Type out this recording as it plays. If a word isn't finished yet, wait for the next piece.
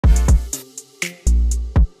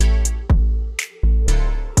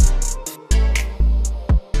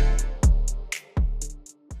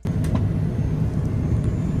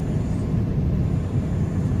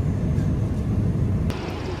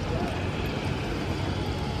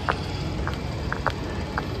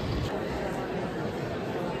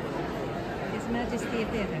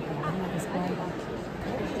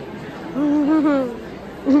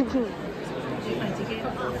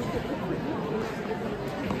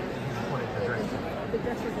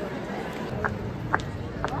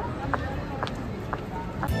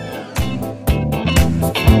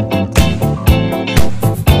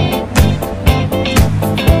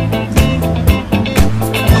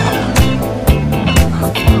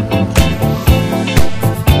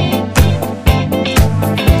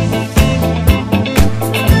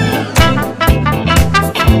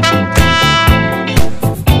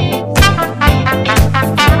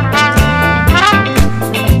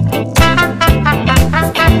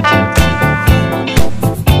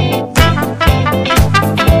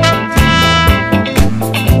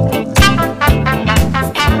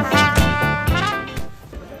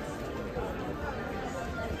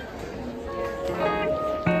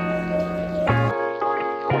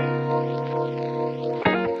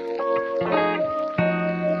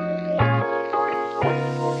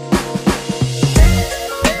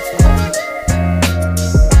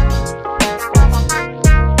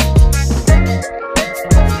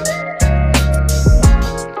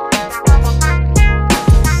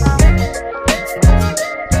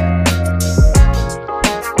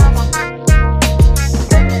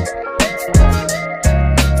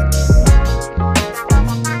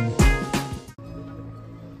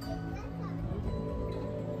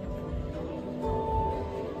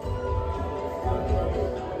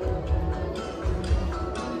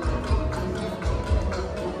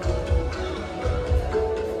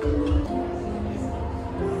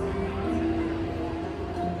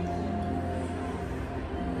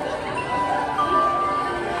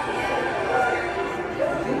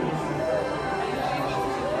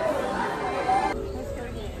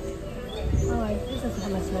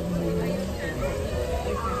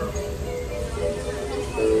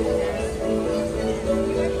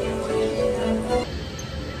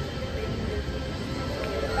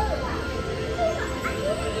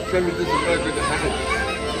Show me this is burger in the hand.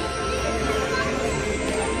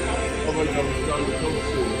 Oh my God, it's done the toast.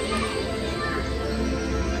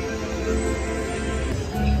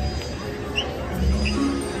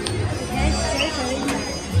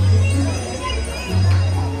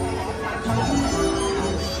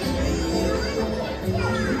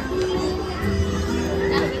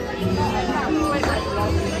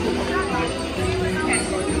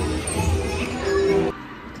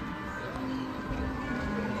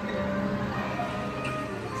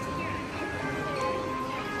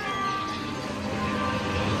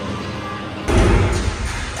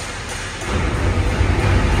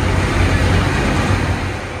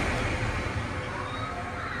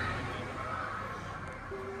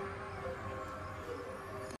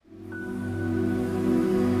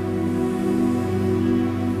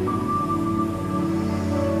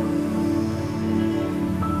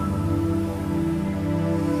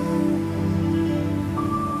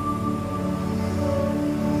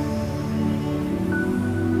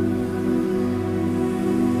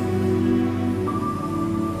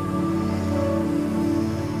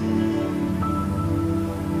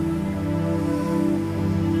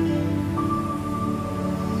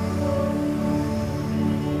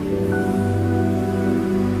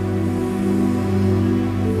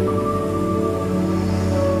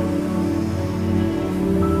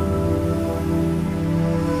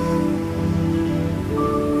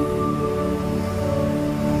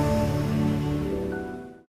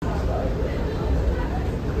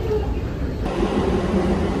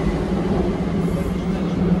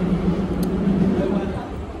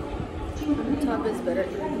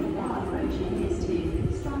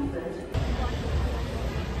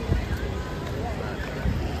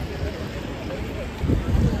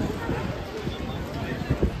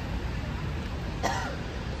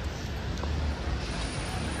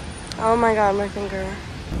 Oh my God, my finger.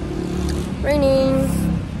 Raining.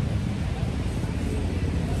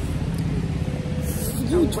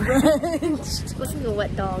 You drenched. Looks like a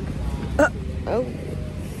wet dog. Oh.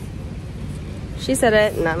 She said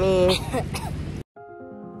it, not me.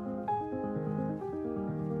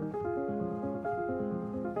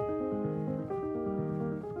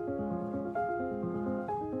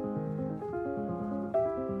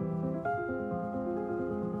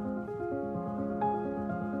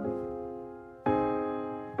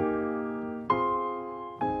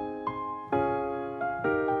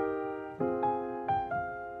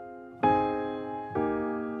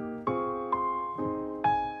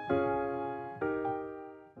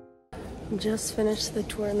 Just finished the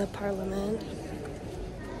tour in the Parliament.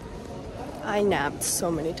 I napped so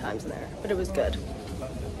many times in there, but it was good.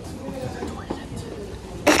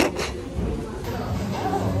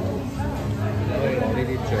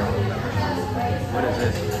 What is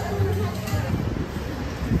this?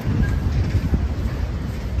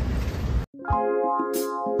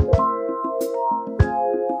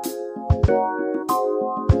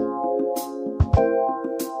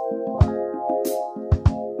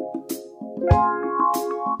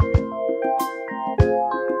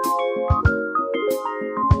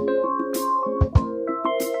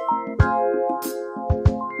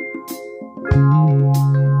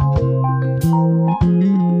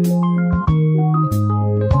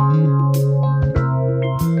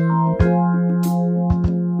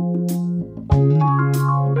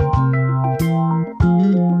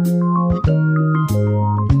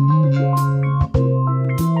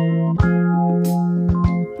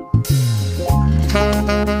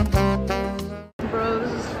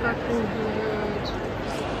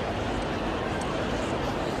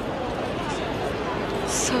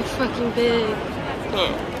 So fucking big.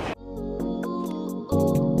 Yeah.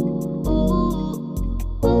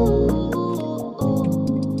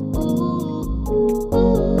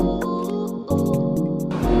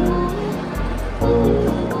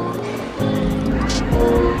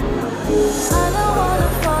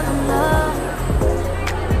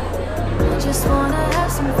 Just wanna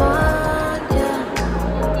have some fun, yeah.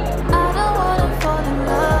 I don't wanna fall in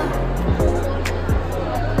love.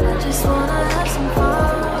 I just wanna have some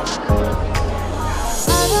fun.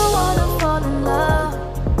 I don't wanna fall in love.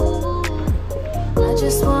 I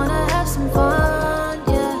just wanna have some fun,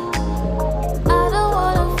 yeah. I don't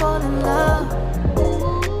wanna fall in love.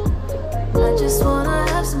 I just wanna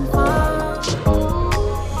have some fun.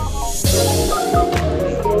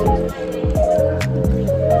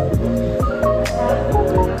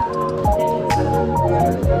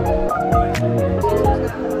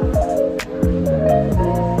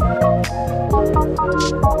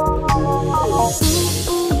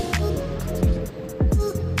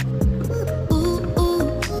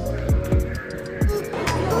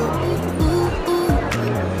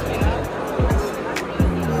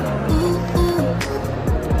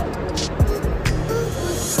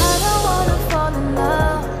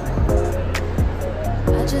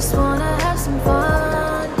 Just wanna have some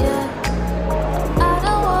fun, yeah. I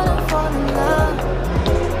don't wanna fall in love.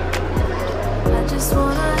 I just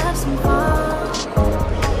wanna have some fun.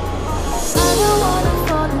 I don't wanna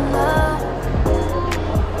fall in love.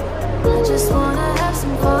 I just wanna have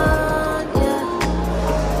some fun, yeah.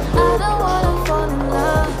 I don't wanna fall in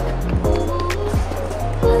love.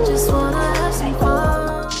 I just wanna have some fun.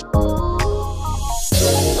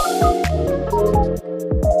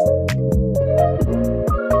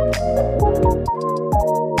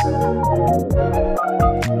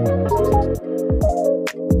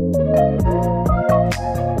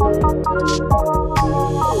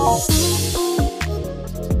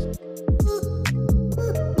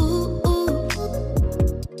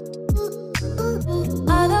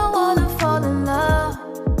 I don't wanna fall in love.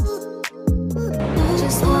 I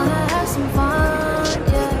just wanna have some fun,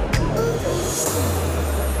 yeah.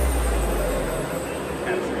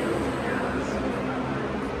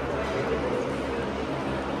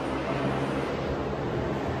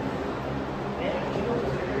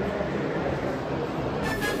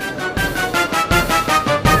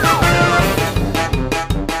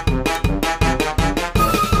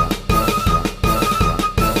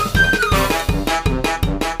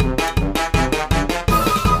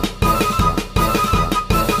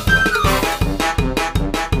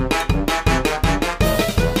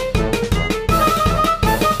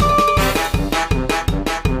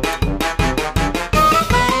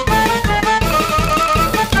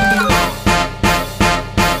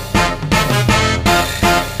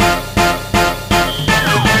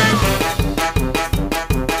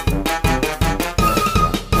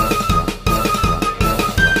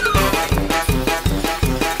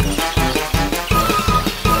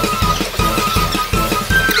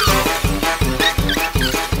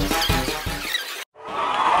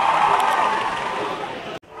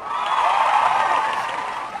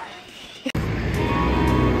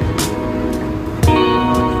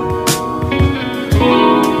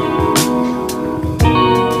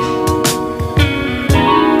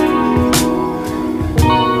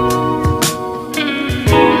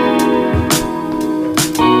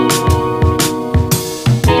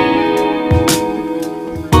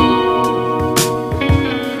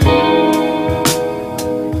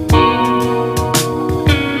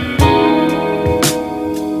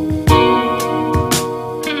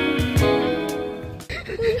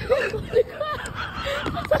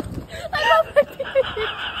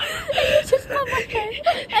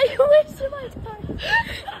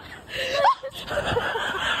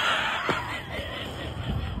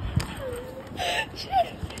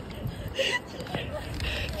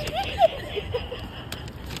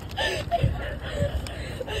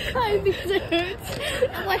 Because it hurts.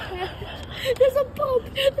 My head. There's a bump.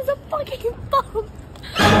 There's a fucking bump.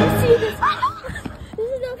 See this? This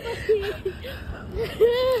is not funny.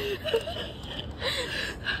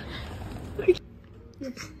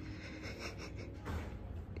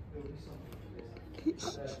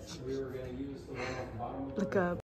 Look up.